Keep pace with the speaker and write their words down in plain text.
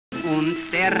Und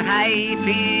der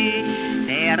Haifisch,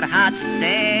 der hat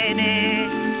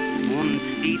Zähne und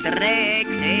die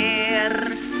trägt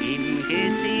im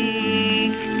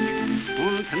Gesicht.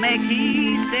 Und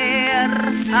Mnkino, der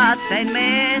hat ein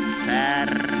Messer,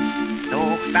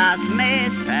 doch das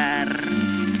Messer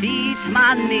sieht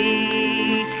man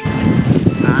nicht.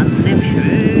 An dem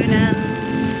schönen,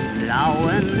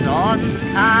 blauen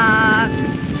Sonntag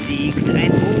liegt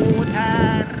ein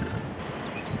Motor.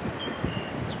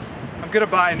 I'm gonna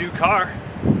buy a new car.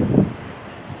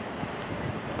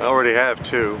 I already have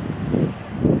two.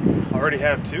 Already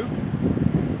have two?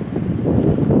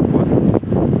 What?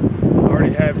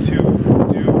 Already have two.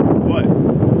 Do what?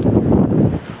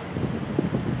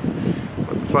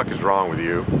 What the fuck is wrong with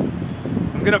you?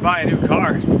 I'm gonna buy a new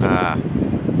car. Ah.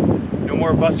 No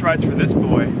more bus rides for this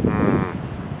boy.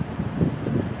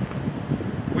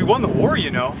 We won the war,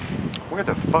 you know. Where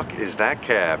the fuck is that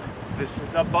cab? This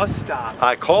is a bus stop.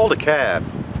 I called a cab.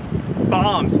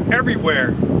 Bombs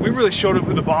everywhere. We really showed him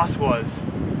who the boss was.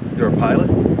 You're a pilot?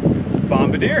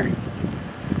 Bombardier.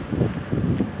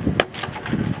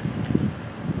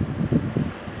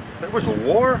 There was a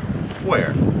war?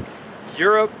 Where?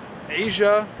 Europe,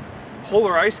 Asia,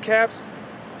 polar ice caps.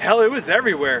 Hell, it was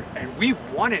everywhere, and we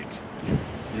won it.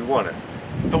 You won it.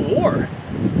 The war.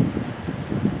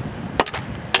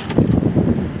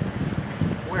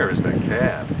 Where is that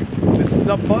cab? This is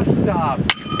a bus stop.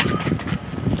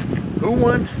 Who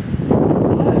won?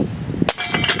 Us.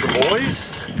 The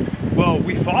boys? Well,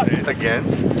 we fought it.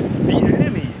 Against? The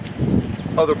enemy.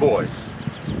 Other boys?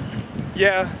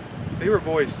 Yeah, they were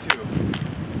boys too.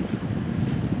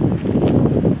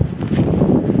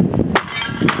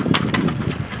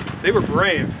 They were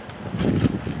brave.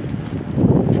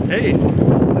 Hey,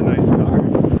 this is a nice car.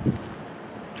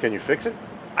 Can you fix it?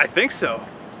 I think so.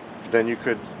 Then you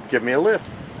could give me a lift.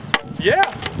 Yeah.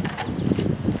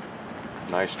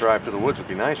 Nice drive to the woods would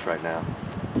be nice right now.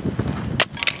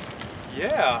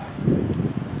 Yeah.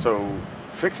 So,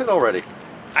 fix it already.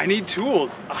 I need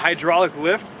tools. A hydraulic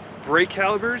lift, brake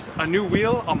calipers, a new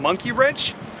wheel, a monkey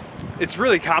wrench. It's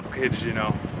really complicated, you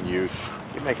know. Youth,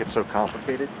 you make it so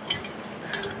complicated.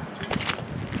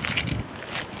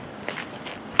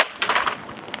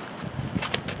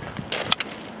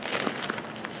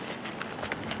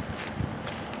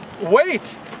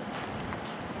 Wait!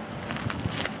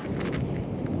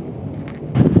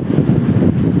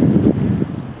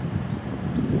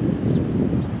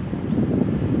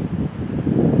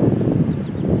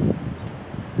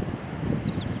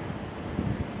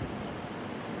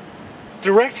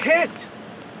 Direct hit!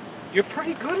 You're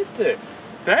pretty good at this.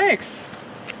 Thanks.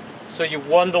 So you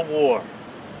won the war.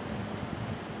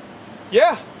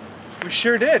 Yeah, we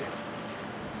sure did.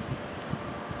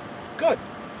 Good.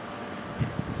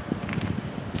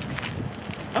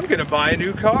 I'm gonna buy a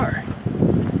new car.